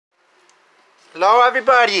Hello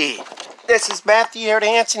everybody, this is Matthew here,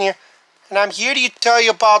 Hansen here, and I'm here to tell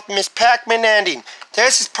you about Miss Pac-Man ending.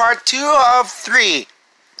 This is part 2 of 3.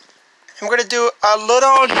 I'm going to do a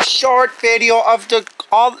little short video of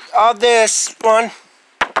this one.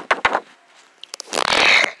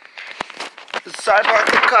 Sorry about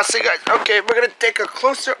the cussing, guys. Okay, we're going to take a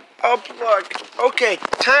closer up look. Okay,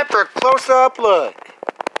 time for a closer up look.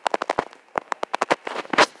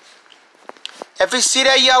 If you see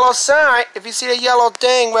that yellow sign, if you see that yellow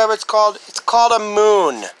thing, whatever it's called a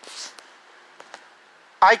moon.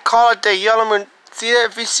 I call it the yellow moon. See that?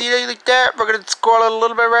 If you see it like that, we're going to scroll it a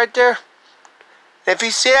little bit right there. If you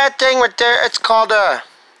see that thing right there, it's called a...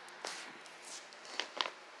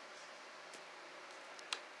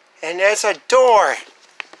 And there's a door.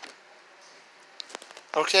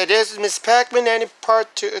 Okay, this is Miss Pac-Man ending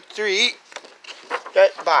part 2 of 3.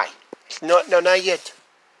 Bye. No, not yet.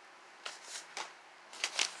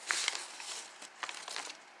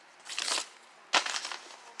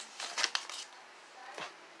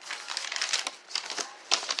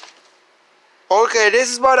 Okay, this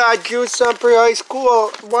is what I drew some pre-high school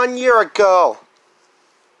 1 year ago.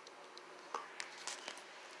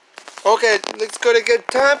 Okay, let's go to get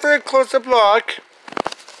time for a close-up look.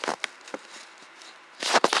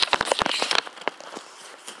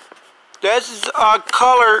 This is a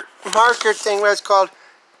color marker thing, what it's called.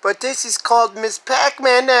 But this is called Miss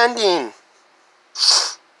Pac-Man ending.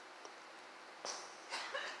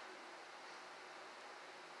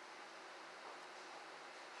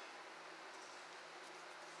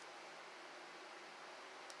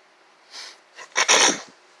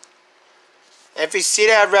 If you see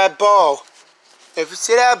that red bow,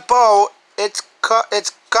 it's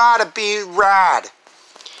gotta be red.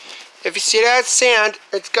 If you see that sand,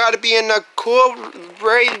 it's gotta be in a cool,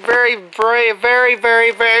 very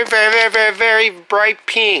bright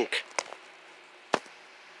pink.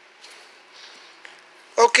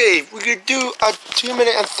 Okay, we're gonna do a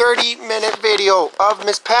 2-minute and 30-minute video of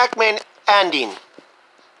Miss Pac-Man ending.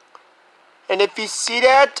 And if you see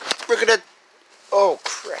that, we're gonna... Oh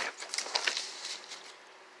crap.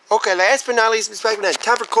 Okay, last but not least, Miss Pac-Man.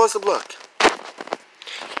 Time for a close-up look.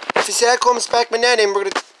 If you see that cool Miss Pac-Man ending, we're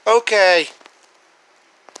gonna... Okay.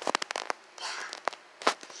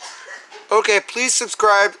 Okay, please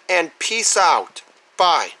subscribe and peace out.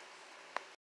 Bye.